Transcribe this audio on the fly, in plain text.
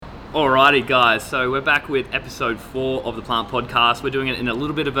Alrighty guys, so we're back with episode 4 of the Plant Podcast. We're doing it in a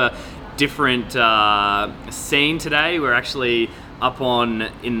little bit of a different scene today. We're actually up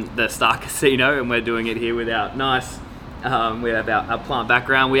in the Star Casino and we're doing it here with our we have our plant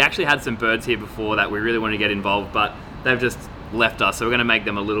background. We actually had some birds here before that we really wanted to get involved, but they've just left us, so we're going to make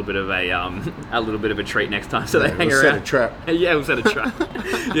them a little bit of a treat next time, so they hang around. We'll set a trap. Yeah, we'll set a trap.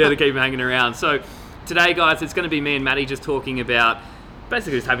 Yeah, to keep them hanging around. So today guys, it's going to be me and Maddie just talking about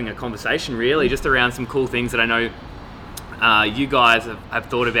basically just having a conversation really just around some cool things that I know you guys have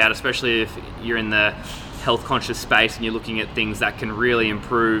thought about, especially if you're in the health conscious space and you're looking at things that can really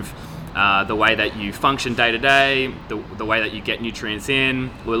improve the way that you function day to day, the way that you get nutrients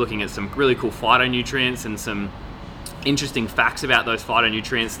in. We're looking at some really cool phytonutrients and some interesting facts about those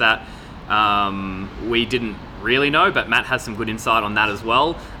phytonutrients that we didn't really know, but Matt has some good insight on that as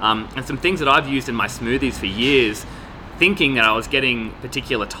well, and some things that I've used in my smoothies for years, thinking that I was getting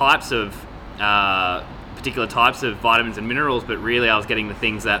particular types of vitamins and minerals, but really I was getting the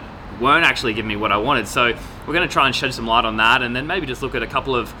things that weren't actually giving me what I wanted. So we're going to try and shed some light on that, and then maybe just look at a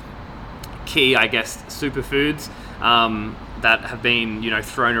couple of key, I guess, superfoods that have been,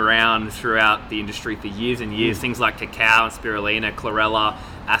 thrown around throughout the industry for years and years. Things like cacao and spirulina, chlorella,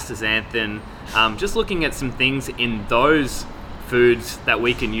 astaxanthin. Just looking at some things in those foods that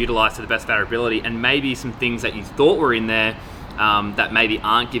we can utilize to the best of our ability, and maybe some things that you thought were in there that maybe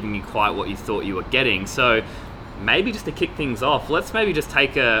aren't giving you quite what you thought you were getting. So maybe just to kick things off, let's maybe just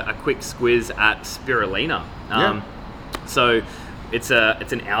take a quick squiz at spirulina. So it's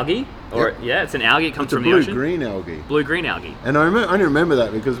an algae, it's an algae. It comes from the ocean. Blue-green algae. Blue-green algae. And I only remember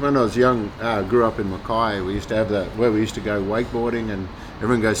that because when I was young, grew up in Mackay, we used to have that where we used to go wakeboarding and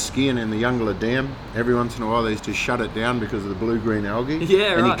everyone goes skiing in the Youngla Dam. Every once in a while they used to shut it down because of the blue-green algae.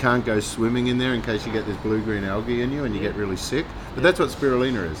 Yeah, and right. you can't go swimming in there in case you get this blue-green algae in you and you get really sick. But that's what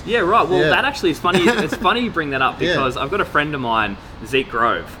spirulina is. Yeah, right. Well, that actually is funny. It's funny you bring that up because I've got a friend of mine, Zeke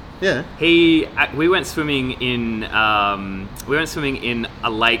Grove. Yeah. We went swimming in a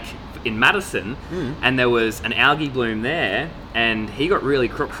lake in Madison, and there was an algae bloom there, and he got really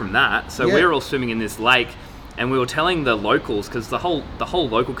crook from that. So we were all swimming in this lake, and we were telling the locals, because the whole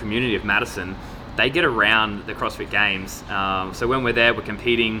local community of Madison, they get around the CrossFit Games. So when we're there, we're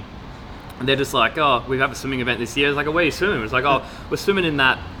competing, and they're just like, "Oh, we have a swimming event this year." It's like, "Oh, where are you swimming?" It's like, "Oh, we're swimming in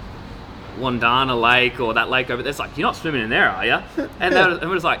that Wandana Lake or that lake over there." It's like, "You're not swimming in there, are you?" And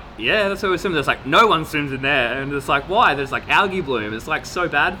we're just like, "Yeah, that's where we're swimming." It's like, "No one swims in there." And it's like, "Why?" There's like algae bloom. It's like so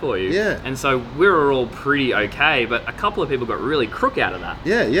bad for you. Yeah. And so we were all pretty okay, but a couple of people got really crook out of that.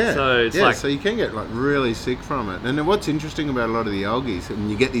 Yeah. So it's so you can get like really sick from it. And then what's interesting about a lot of the algae is when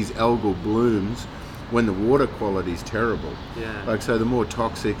you get these algal blooms when the water quality is terrible. Yeah. Like, so the more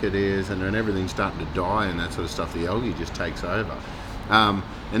toxic it is and then everything's starting to die and that sort of stuff, the algae just takes over.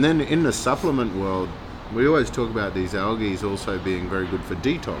 And then in the supplement world, we always talk about these algae also being very good for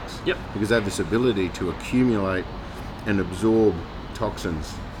detox. Yep. Because they have this ability to accumulate and absorb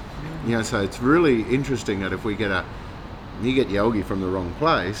toxins. So it's really interesting that if you get the algae from the wrong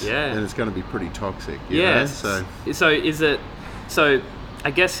place, then it's going to be pretty toxic. You know? So I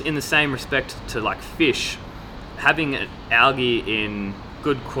guess in the same respect to like fish, having an algae in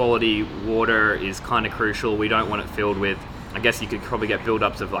good quality water is kind of crucial. We don't want it filled with, I guess you could probably get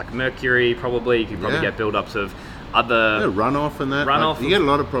buildups of like mercury, probably. You could probably get buildups of other... runoff and that. Runoff. You get a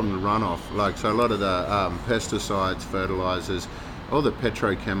lot of problem with runoff. Like, so a lot of the pesticides, fertilizers, all the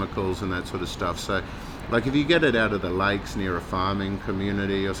petrochemicals and that sort of stuff. So, like if you get it out of the lakes near a farming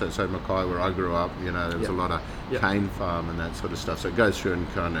community, or so Mackay where I grew up, there was a lot of cane farm and that sort of stuff. So it goes through and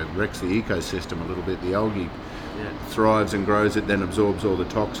kind of wrecks the ecosystem a little bit. The algae thrives and grows, it then absorbs all the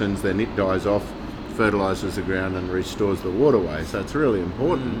toxins, then it dies off, fertilizes the ground and restores the waterway. So it's really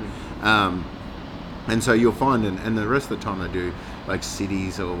important. And so you'll find, and the rest of the time they do like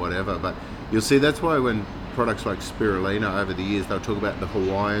cities or whatever, but you'll see that's why when products like spirulina over the years, they'll talk about the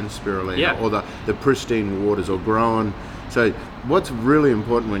Hawaiian spirulina or the pristine waters or grown. So what's really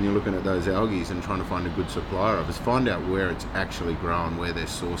important when you're looking at those algae and trying to find a good supplier of is find out where it's actually grown, where they're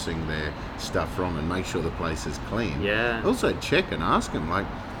sourcing their stuff from, and make sure the place is clean. Yeah. Also check and ask them, like,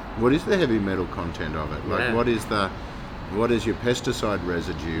 what is the heavy metal content of it? Like, what is your pesticide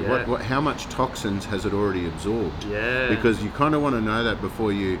residue? How much toxins has it already absorbed? Yeah. Because you kind of want to know that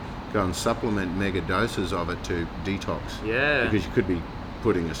before you go and supplement mega doses of it to detox. Yeah. Because you could be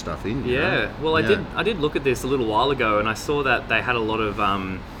putting the stuff in. Well, I did look at this a little while ago, and I saw that they had a lot of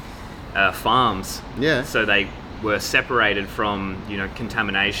farms. Yeah. So they were separated from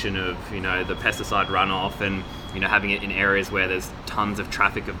contamination of the pesticide runoff, and having it in areas where there's tons of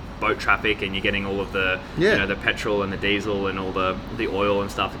traffic, of boat traffic, and you're getting all of the the petrol and the diesel and all the oil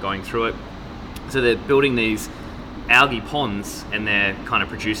and stuff going through it. So they're building these algae ponds, and they're kind of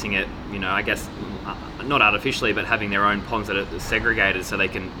producing it, I guess not artificially, but having their own ponds that are segregated so they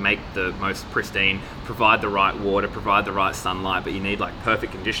can make the most pristine, provide the right water, provide the right sunlight, but you need like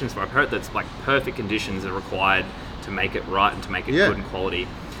perfect conditions for it. I've heard that's like perfect conditions are required to make it right and to make it good and quality.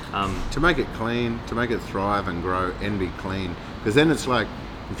 To make it clean, to make it thrive and grow and be clean. Because then it's like,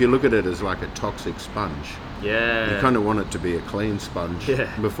 if you look at it as like a toxic sponge, you kind of want it to be a clean sponge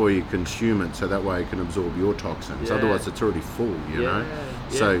before you consume it, so that way it can absorb your toxins. Otherwise it's already full, you know?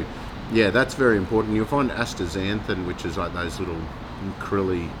 So that's very important. You'll find astaxanthin, which is like those little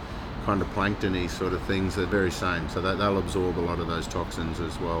krilly kind of plankton-y sort of things, they're very same. So they'll absorb a lot of those toxins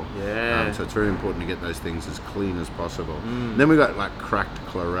as well. So it's very important to get those things as clean as possible. Then we've got like cracked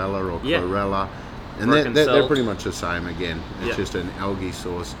chlorella or chlorella. And they're pretty much the same again. It's just an algae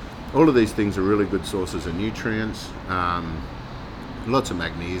source. All of these things are really good sources of nutrients. Lots of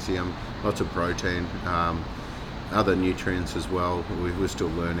magnesium, lots of protein, other nutrients as well. We're still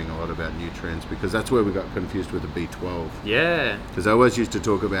learning a lot about nutrients, because that's where we got confused with the B12. Because I always used to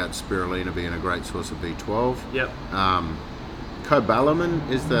talk about spirulina being a great source of B12. Cobalamin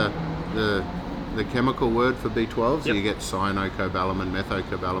is the chemical word for B12. So you get cyanocobalamin,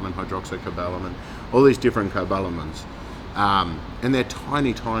 methocobalamin, hydroxycobalamin, all these different cobalamins. And they're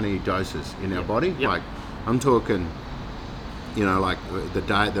tiny, tiny doses in our body. Like, I'm talking, like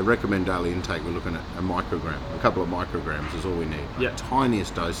the recommended daily intake, we're looking at a microgram. A couple of micrograms is all we need. Like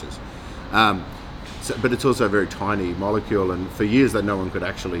tiniest doses. But it's also a very tiny molecule, and for years that no one could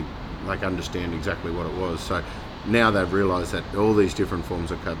actually understand exactly what it was. So now they've realised that all these different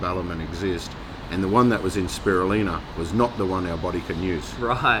forms of cobalamin exist, and the one that was in spirulina was not the one our body can use.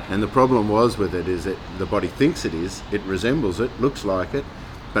 And the problem was with it is that the body thinks it is, it resembles it, looks like it,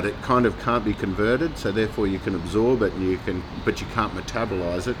 but it kind of can't be converted, so therefore you can absorb it, and but you can't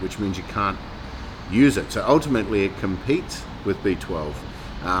metabolize it, which means you can't use it. So ultimately it competes with B12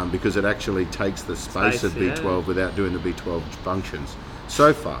 because it actually takes the space of B12 without doing the B12 functions.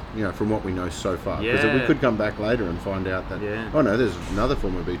 So far, from what we know so far. Because we could come back later and find out that, oh no, there's another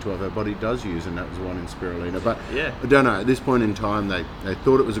form of B12 our body does use, and that was one in spirulina. But I don't know, at this point in time, they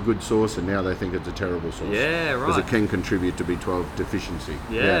thought it was a good source, and now they think it's a terrible source. Because it can contribute to B12 deficiency.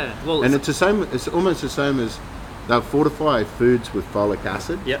 Well, and it's almost the same as they'll fortify foods with folic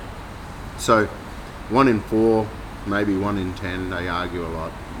acid. So 1 in 4, maybe 1 in 10, they argue a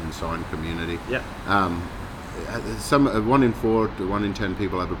lot in the science community. 1 in 4 to 1 in 10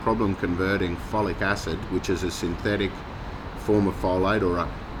 people have a problem converting folic acid, which is a synthetic form of folate, or a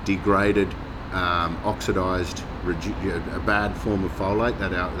degraded, oxidized, a bad form of folate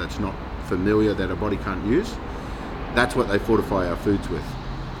that's not familiar, that our body can't use. That's what they fortify our foods with.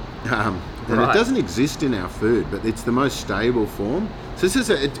 And it doesn't exist in our food, but it's the most stable form. So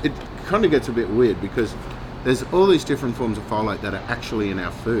it kind of gets a bit weird, because there's all these different forms of folate that are actually in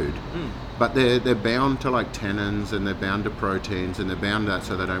our food, but they're bound to like tannins, and they're bound to proteins, and they're bound to,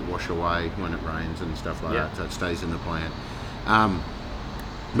 so they don't wash away when it rains and stuff like that, so it stays in the plant.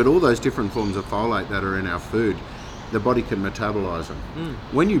 But all those different forms of folate that are in our food, the body can metabolize them.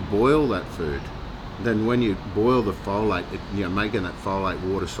 When you boil that food, then when you boil the folate, making that folate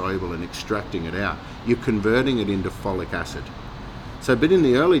water soluble and extracting it out, you're converting it into folic acid. But in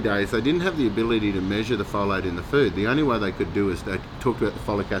the early days, they didn't have the ability to measure the folate in the food. The only way they could do is they talked about the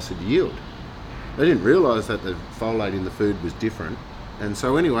folic acid yield. They didn't realise that the folate in the food was different. And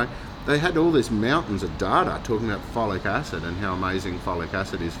so anyway, they had all this mountains of data talking about folic acid and how amazing folic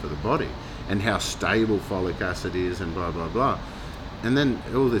acid is for the body, and how stable folic acid is, and blah, blah, blah. And then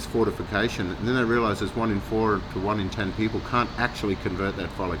all this fortification, and then they realised there's 1 in 4 to 1 in 10 people can't actually convert that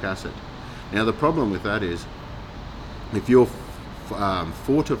folic acid. Now the problem with that is, if you're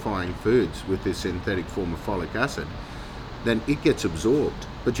fortifying foods with this synthetic form of folic acid, then it gets absorbed,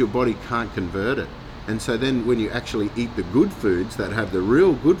 but your body can't convert it. And so then when you actually eat the good foods that have the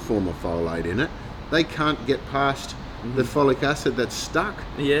real good form of folate in it, they can't get past the folic acid that's stuck.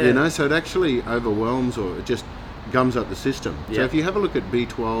 So it actually overwhelms, or it just gums up the system. So if you have a look at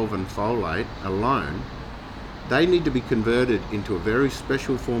B12 and folate alone, they need to be converted into a very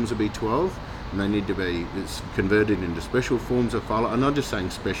special forms of B12, and they need to be converted into special forms of folate. I'm not just saying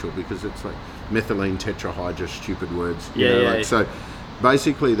special, because it's like methylene tetrahydra, stupid words. So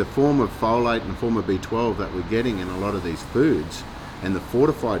basically the form of folate and form of B12 that we're getting in a lot of these foods, and the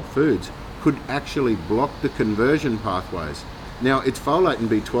fortified foods, could actually block the conversion pathways. Now, it's folate and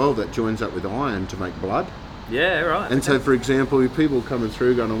B12 that joins up with iron to make blood. Yeah, right. And so, for example, if people coming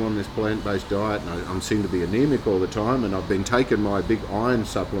through going, I'm on this plant-based diet and I seem to be anemic all the time, and I've been taking my big iron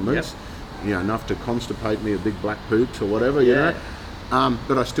supplements, you know, enough to constipate me a big black poops or whatever, you know,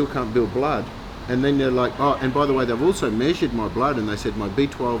 but I still can't build blood. And then they're like, oh, and by the way, they've also measured my blood and they said my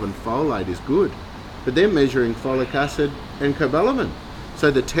B12 and folate is good. But they're measuring folic acid and cobalamin.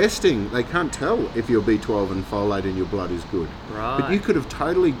 So the testing, they can't tell if your B12 and folate in your blood is good. Right. But you could have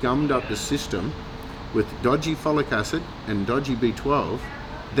totally gummed up the system with dodgy folic acid and dodgy B12,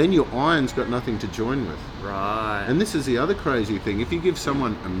 then your iron's got nothing to join with. Right. And this is the other crazy thing. If you give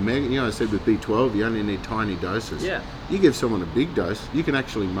someone a mega, you know, I said with B12, you only need tiny doses. Yeah. You give someone a big dose, you can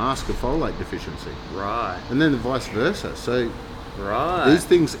actually mask a folate deficiency. Right. And then the vice versa. So Right. these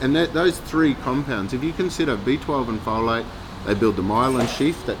things, and those three compounds, if you consider B12 and folate, they build the myelin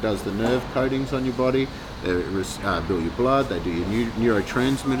sheath that does the nerve coatings on your body. They build your blood. They do your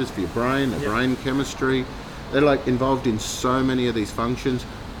neurotransmitters for your brain, the brain chemistry. They're like involved in so many of these functions.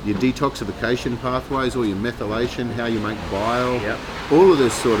 Your detoxification pathways, all your methylation, how you make bile, all of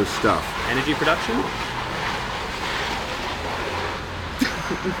this sort of stuff. Energy production?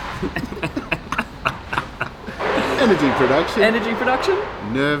 Energy production. Energy production?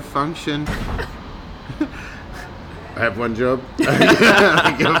 Nerve function. I have one job. I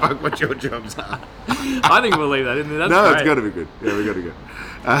don't give a fuck what your jobs are. I think we'll leave that in there. That's No, great. it's got to be good. Yeah, we got to go.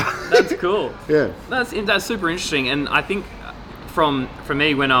 That's cool. Yeah. That's super interesting, and I think for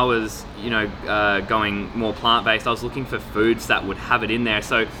me, when I was going more plant-based, I was looking for foods that would have it in there.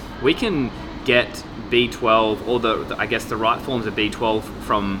 So we can get B12 or the right forms of B12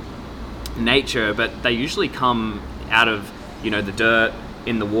 from nature, but they usually come out of the dirt,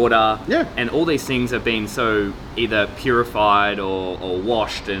 in the water, and all these things have been so either purified or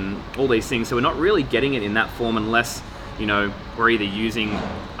washed and all these things, so we're not really getting it in that form unless we're either using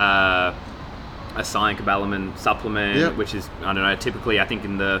a cyanocobalamin supplement, which is, I don't know, typically I think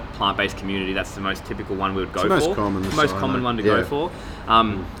in the plant-based community that's the most typical one we would go for. Most common one to go for.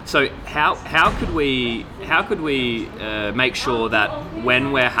 So how could we make sure that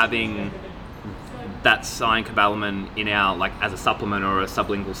when we're having that cyanocobalamin in our, like, as a supplement or a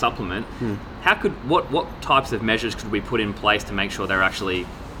sublingual supplement, what types of measures could we put in place to make sure they're actually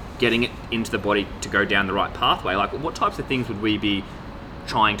getting it into the body to go down the right pathway? Like, what types of things would we be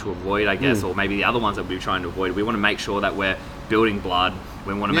trying to avoid, I guess, or maybe the other ones that we're trying to avoid? We want to make sure that we're building blood.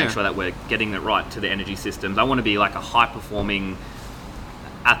 We want to make sure that we're getting it right to the energy systems. I want to be like a high-performing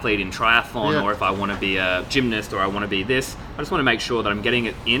athlete in triathlon, or if I want to be a gymnast, or I want to be this, I just want to make sure that I'm getting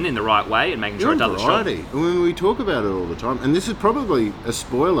it in the right way and making sure it does its job. When we talk about it all the time, and this is probably a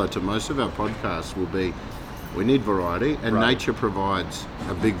spoiler to most of our podcasts, will be we need variety, and nature provides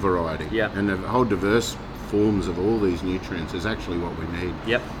a big variety, and a whole diverse forms of all these nutrients is actually what we need.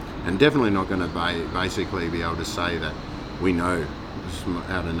 And definitely not going to basically be able to say that we know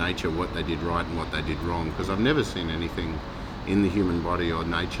out of nature what they did right and what they did wrong, because I've never seen anything in the human body or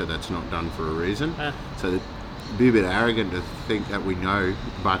nature that's not done for a reason. So it'd be a bit arrogant to think that we know,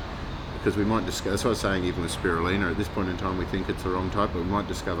 but because we might discover, that's what I was saying, even with spirulina, at this point in time we think it's the wrong type, but we might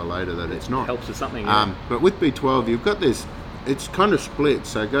discover later that it's not. Helps with something. But with B12 you've got this, it's kind of split,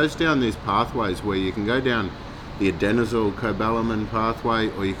 so it goes down these pathways where you can go down the adenosine cobalamin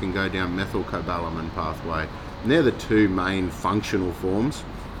pathway or you can go down methylcobalamin pathway, and they're the two main functional forms.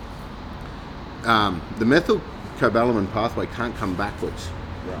 The methylcobalamin pathway can't come backwards.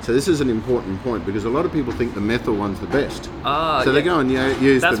 So this is an important point, because a lot of people think the methyl one's the best. So they go and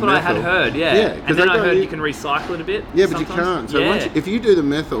use that's the methyl. That's what I had heard, and then I heard you can recycle it a bit. Yeah, but you can't. So if you do the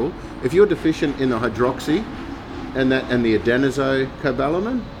methyl, if you're deficient in the hydroxy and the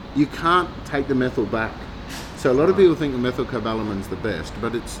adenosine you can't take the methyl back. So a lot of people think the methylcobalamin's the best,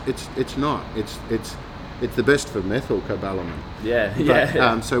 but it's not. It's the best for methylcobalamin.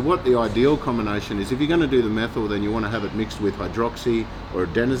 So what the ideal combination is, if you're going to do the methyl, then you want to have it mixed with hydroxy or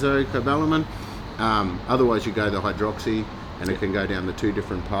adenosine. Otherwise you go the hydroxy and it can go down the two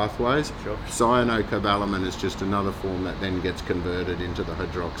different pathways. Cyanocobalamin is just another form that then gets converted into the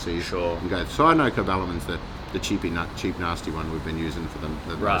hydroxy. And go. Cyanocobalamin's the cheap nasty one we've been using for the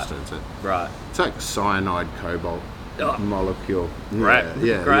most. It's like cyanide cobalt molecule.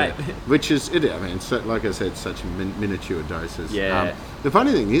 Great. Which is it. I mean, it's, like I said, such miniature doses. The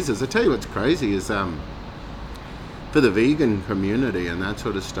funny thing is I tell you what's crazy is for the vegan community and that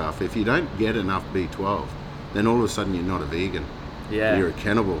sort of stuff, if you don't get enough B12, then all of a sudden you're not a vegan. You're a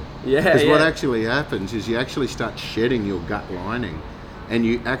cannibal. Because what actually happens is you actually start shedding your gut lining, and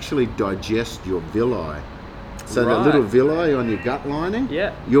you actually digest your villi. So the Right. little villi on your gut lining,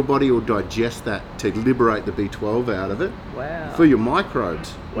 Yeah. your body will digest that to liberate the B12 out of it. Wow. For your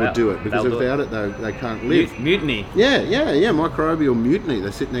microbes Wow. will do it, because They'll do without it, they can't live. Mutiny. Yeah, microbial mutiny.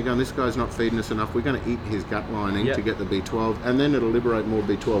 They're sitting there going, this guy's not feeding us enough. We're going to eat his gut lining Yep. to get the B12, and then it'll liberate more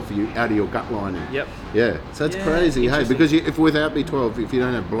B12 for you out of your gut lining. Yep. Yeah, so it's Yeah, crazy, hey, interesting. because if without B12, if you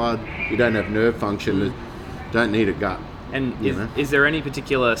don't have blood, you don't have nerve function, you don't need a gut. And You know? is there any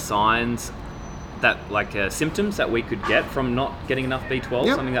particular signs that, like symptoms that we could get from not getting enough B12?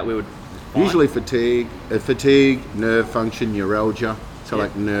 Yep. Something that we would find? Usually fatigue, nerve function, neuralgia, so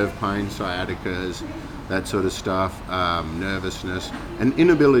like nerve pain, sciaticas, that sort of stuff, nervousness, and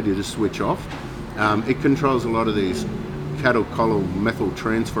inability to switch off. It controls a lot of these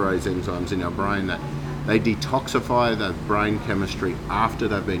catechol-methyltransferase enzymes in our brain that they detoxify the brain chemistry after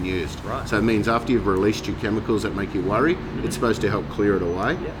they've been used. Right. So it means after you've released your chemicals that make you worry, it's supposed to help clear it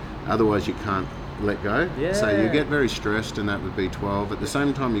away. Yeah. Otherwise you can't let go. So you Yeah. get very stressed, and that would be 12. At the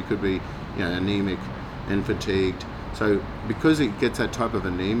same time, you could be, anemic and fatigued. So because it gets that type of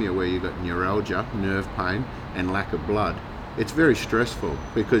anemia where you've got neuralgia, nerve pain, and lack of blood, it's very stressful,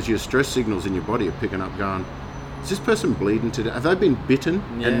 because your stress signals in your body are picking up going, is this person bleeding to death? Have they been bitten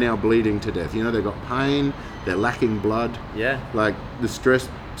Yeah. and now bleeding to death? They've got pain, they're lacking blood. Yeah. Like the stress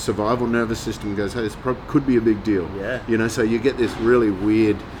survival nervous system goes, hey, this could be a big deal. Yeah. So you get this really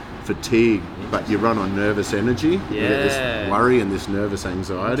weird fatigue, but you run on nervous energy. You get this Yeah. worry and this nervous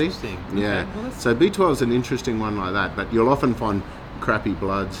anxiety. Interesting. Yeah. Okay. Well, that's- So B12 is an interesting one like that, but you'll often find crappy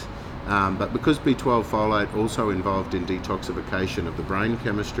bloods. But because B12 folate also involved in detoxification of the brain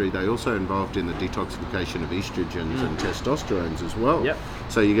chemistry, they also involved in the detoxification of estrogens and testosterones as well. Yep.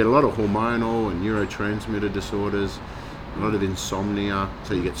 So you get a lot of hormonal and neurotransmitter disorders, a lot of insomnia.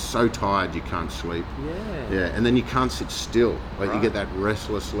 So you get so tired you can't sleep. Yeah. And then you can't sit still. Like you Right. get that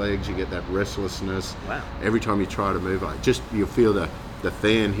restless legs, you get that restlessness. Wow. Every time you try to move, you feel the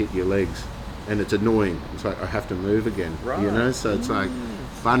fan hit your legs, and it's annoying. It's like I have to move again. Right. So it's like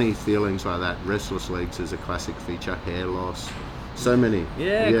funny feelings like that. Restless legs is a classic feature. Hair loss. So many.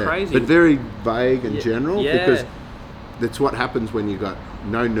 Yeah, crazy. But very vague and general, Yeah. because that's what happens when you got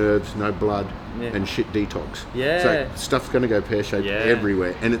no nerves, no blood, Yeah. and shit detox. Yeah. So stuff's going to go pear-shaped Yeah.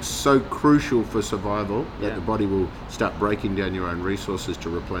 everywhere, and it's so crucial for survival that Yeah. the body will start breaking down your own resources to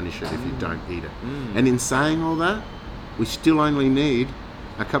replenish it if you don't eat it. And in saying all that, we still only need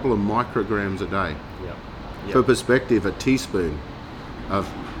a couple of micrograms a day. Yep. For perspective, a teaspoon of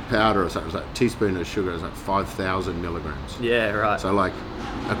powder or something, like a teaspoon of sugar is like 5,000 milligrams. Yeah. Right. So like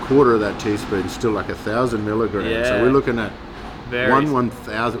a quarter of that teaspoon is still like 1,000 milligrams. So Yeah. we're looking at Very.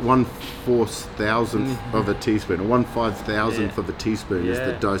 1/4,000th of a teaspoon, or 1/5,000th of a teaspoon is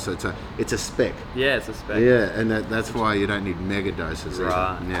the Yeah. dose. So it's a speck. Yeah. It's a spec. Yeah, and that's why you don't need mega doses. either.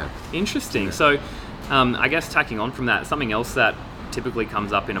 Right. Yeah. Interesting. So, I guess tacking on from that, something else that typically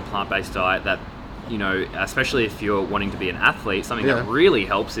comes up in a plant-based diet that, especially if you're wanting to be an athlete, something Yeah. that really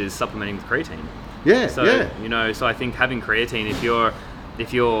helps is supplementing with creatine. Yeah. So, yeah. so I think having creatine, if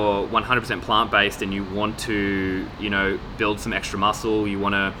you're 100% plant-based and you want to, build some extra muscle, you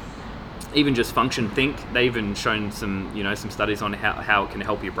want to even just function, they've even shown some, some studies on how it can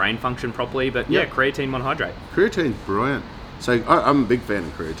help your brain function properly. But yeah, Yeah. creatine monohydrate. Creatine's brilliant. So I'm a big fan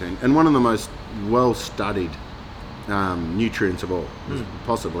of creatine, and one of the most well-studied nutrients of all,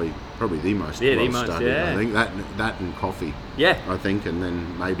 probably the most Yeah, the most, well-studied. yeah. I think that and coffee. Yeah. I think, and then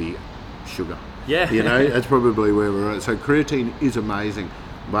maybe sugar. Yeah. That's probably where we're at. So creatine is amazing,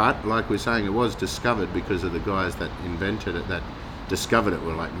 but like we're saying, it was discovered because of the guys that invented it, that discovered it,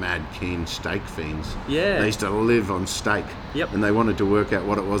 were like mad keen steak fiends. Yeah. They used to live on steak. Yep. And they wanted to work out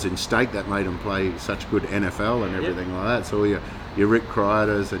what it was in steak that made them play such good NFL and everything like that. So all your Rick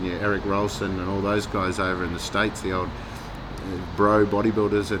Crider's and your Eric Rolson and all those guys over in the States, the old bro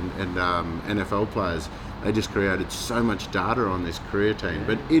bodybuilders and NFL players, they just created so much data on this creatine.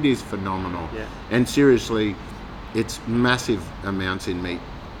 But it is phenomenal. Yeah. And seriously, it's massive amounts in meat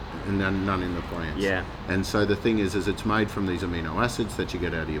and none in the plants. Yeah. And so the thing is it's made from these amino acids that you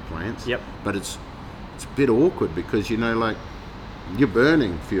get out of your plants. Yep. But it's a bit awkward because like you're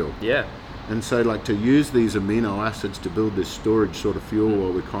burning fuel. Yeah. And so like to use these amino acids to build this storage sort of fuel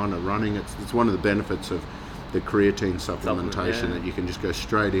while we're kind of running, it's one of the benefits of the creatine supplementation, yeah. that you can just go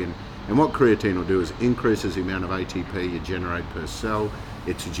straight in. And what creatine will do is increases the amount of ATP you generate per cell.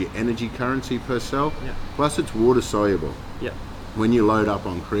 It's your energy currency per cell. Yeah. Plus it's water soluble. Yeah. When you load up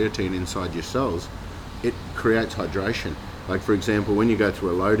on creatine inside your cells, it creates hydration. Like for example, when you go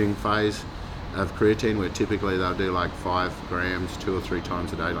through a loading phase of creatine, where typically they'll do like 5 grams 2 or 3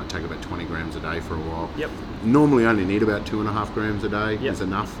 times a day, like take about 20 grams a day for a while. Yep. Normally only need about 2.5 grams a day Yep. is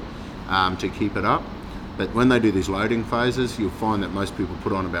enough to keep it up. But when they do these loading phases, you'll find that most people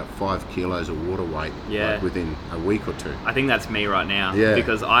put on about 5 kilos of water weight like within a week or two. I think that's me right now. Yeah.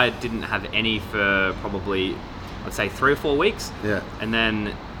 Because I didn't have any for probably, I'd say 3 or 4 weeks. Yeah. And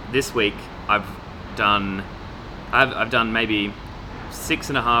then this week I've done maybe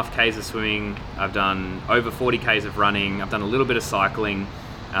 6.5 Ks of swimming. I've done over 40 Ks of running. I've done a little bit of cycling.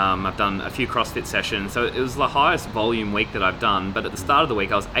 I've done a few CrossFit sessions. So it was the highest volume week that I've done. But at the start of the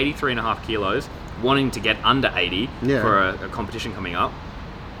week, I was 83.5 kilos, wanting to get under 80 for a competition coming up.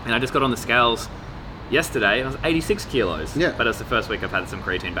 And I just got on the scales yesterday and I was 86 kilos. Yeah. But it's the first week I've had some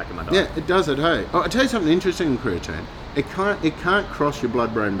creatine back in my diet. Yeah, it does it, hey. Oh, I'll tell you something interesting in creatine. It can't cross your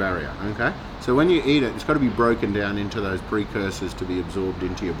blood-brain barrier, okay? So when you eat it, it's got to be broken down into those precursors to be absorbed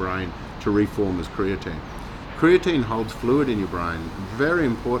into your brain to reform as creatine. Creatine holds fluid in your brain, very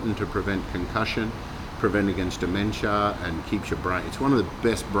important to prevent concussion, prevent against dementia, and keeps your brain. It's one of the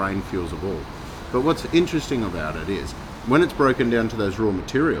best brain fuels of all. But what's interesting about it is, when it's broken down to those raw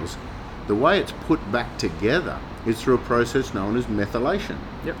materials, the way it's put back together is through a process known as methylation,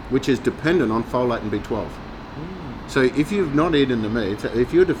 which is dependent on folate and B12. So if you've not eaten the meat,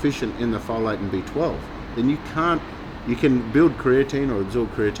 if you're deficient in the folate and B12, then you can build creatine or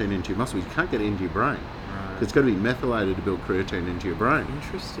absorb creatine into your muscle, but you can't get it into your brain. It's got to be methylated to build creatine into your brain.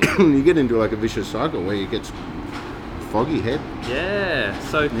 Interesting. You get into like a vicious cycle where you get foggy head. Yeah.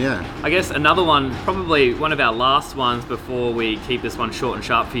 So I guess another one, probably one of our last ones before we keep this one short and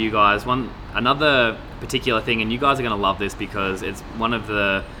sharp for you guys. Another particular thing, and you guys are going to love this because it's one of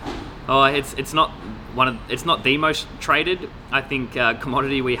the. It's not the most traded, I think,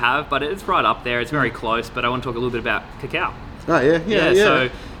 commodity we have, but it's right up there. It's very close. But I want to talk a little bit about cacao. Oh yeah. So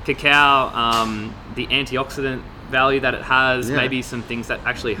cacao, the antioxidant value that it has, maybe some things that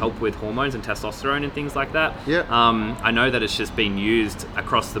actually help with hormones and testosterone and things like that. I know that it's just been used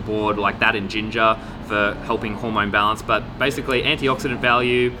across the board, like that in ginger for helping hormone balance. But basically, antioxidant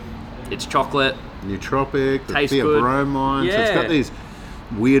value. It's chocolate, nootropic, tastes theobromine. good. So it's got these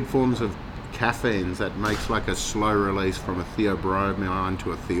weird forms of caffeines that makes like a slow release from a theobromine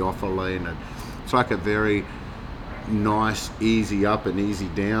to a theophylline, and it's like a very nice easy up and easy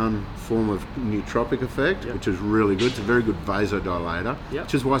down form of nootropic effect, which is really good. It's a very good vasodilator,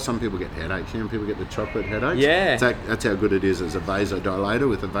 which is why some people get headaches. People get the chocolate headaches. That's how good it is as a vasodilator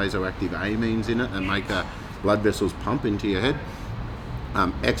with the vasoactive amines in it that make the blood vessels pump into your head.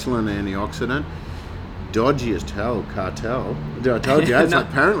 Excellent antioxidant. Dodgy as hell cartel. I told you, it's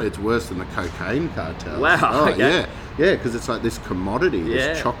apparently it's worse than the cocaine cartel. Wow. Yeah, because it's like this commodity,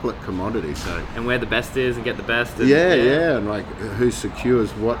 this chocolate commodity. So and where the best is and get the best. And, and like who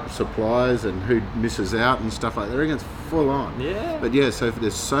secures what supplies and who misses out and stuff like that. It's full on. Yeah. But so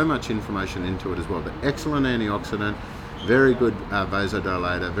there's so much information into it as well. But excellent antioxidant, very good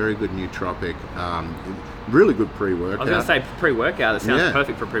vasodilator, very good nootropic. Really good pre-workout. I was going to say pre-workout. It sounds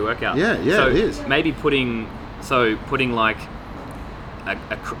perfect for pre-workout. So it is. Maybe putting like a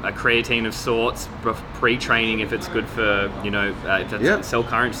creatine of sorts pre-training if it's good for if that's cell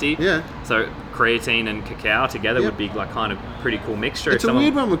currency. Yeah. So creatine and cacao together would be like kind of pretty cool mixture. It's a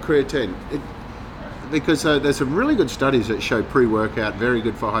weird one with creatine because there's some really good studies that show pre-workout very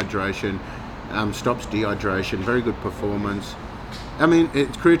good for hydration, stops dehydration, very good performance. I mean,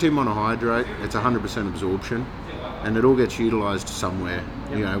 it's creatine monohydrate, it's 100% absorption, and it all gets utilised somewhere,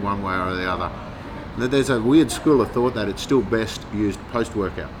 one way or the other. There's a weird school of thought that it's still best used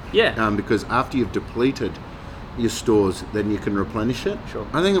post-workout. Because after you've depleted your stores, then you can replenish it. Sure.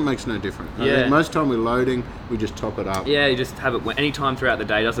 I think it makes no difference. I think most time we're loading, we just top it up. Yeah, you just have it any time throughout the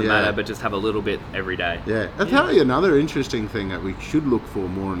day, doesn't matter, but just have a little bit every day. I'll tell you another interesting thing that we should look for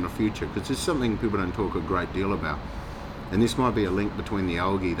more in the future, because it's something people don't talk a great deal about. And this might be a link between the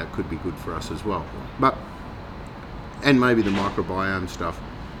algae that could be good for us as well. And maybe the microbiome stuff.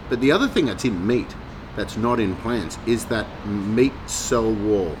 But the other thing that's in meat that's not in plants is that meat cell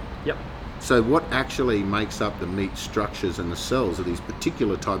wall. So what actually makes up the meat structures and the cells are these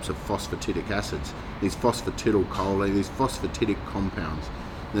particular types of phosphatidic acids, these phosphatidylcholine, these phosphatidic compounds.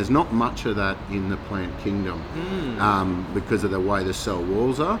 There's not much of that in the plant kingdom because of the way the cell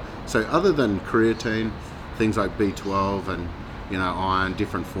walls are. So other than creatine, things like B12 and iron,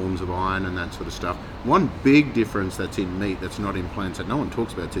 different forms of iron and that sort of stuff. One big difference that's in meat that's not in plants that no one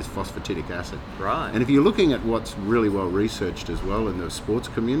talks about is phosphatidic acid. Right. And if you're looking at what's really well researched as well in the sports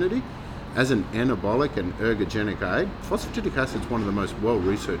community, as an anabolic and ergogenic aid, phosphatidic acid is one of the most well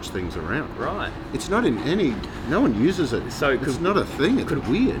researched things around. Right. It's not in no one uses it. So it's not a thing. It's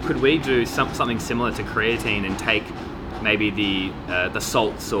weird. Could we do something similar to creatine and take maybe the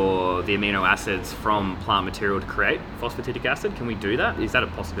salts or the amino acids from plant material to create phosphatidic acid? Can we do that? Is that a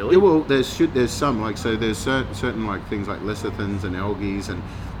possibility? Yeah, well, there's some, like, so there's certain like things like lecithins and algae, and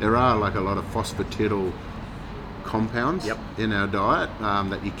there are like a lot of phosphatidyl compounds in our diet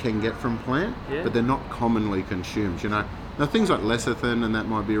that you can get from plant, but they're not commonly consumed. Now things like lecithin and that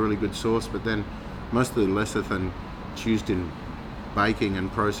might be a really good source, but then most of the lecithin it's used in baking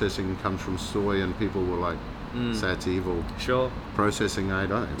and processing comes from soy, and people were like, say it's evil. Sure. Processing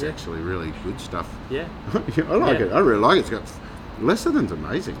aid. I think it's actually really good stuff. Yeah. I like it. I really like it. It's got lecithin's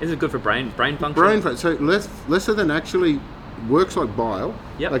amazing. Is it good for brain function? So lecithin actually works like bile.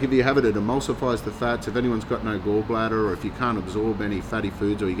 Yep. Like if you have it, it emulsifies the fats. If anyone's got no gallbladder, or if you can't absorb any fatty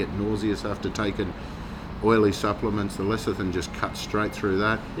foods, or you get nauseous after taking oily supplements, the lecithin just cuts straight through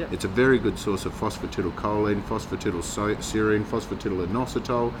that. Yep. It's a very good source of phosphatidylcholine, phosphatidylserine,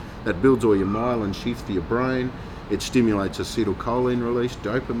 phosphatidylainositol that builds all your myelin sheath for your brain. It stimulates acetylcholine release,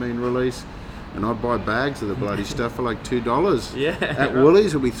 dopamine release. And I buy bags of the bloody stuff for like $2 at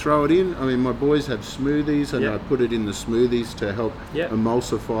Woolies, and we throw it in. I mean, my boys have smoothies, and I put it in the smoothies to help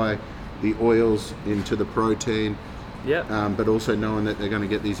emulsify the oils into the protein. But also knowing that they're going to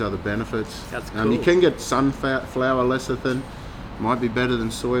get these other benefits. That's cool. You can get sunflower lecithin, might be better than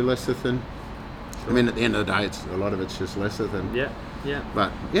soy lecithin. I mean, at the end of the day, a lot of it's just lecithin.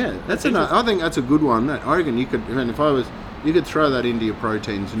 But I think that's a good one. I reckon you could. I mean, you could throw that into your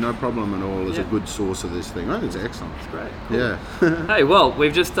proteins, no problem at all. As a good source of this thing. I think it's excellent. That's great. Cool. Yeah. Hey, well,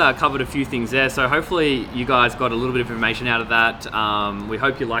 we've just covered a few things there, so hopefully you guys got a little bit of information out of that. We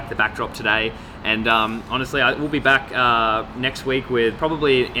hope you liked the backdrop today, and honestly, we'll be back next week with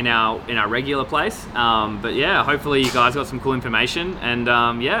probably in our regular place. But yeah, hopefully you guys got some cool information, and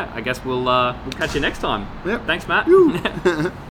I guess we'll catch you next time. Yep. Thanks, Matt.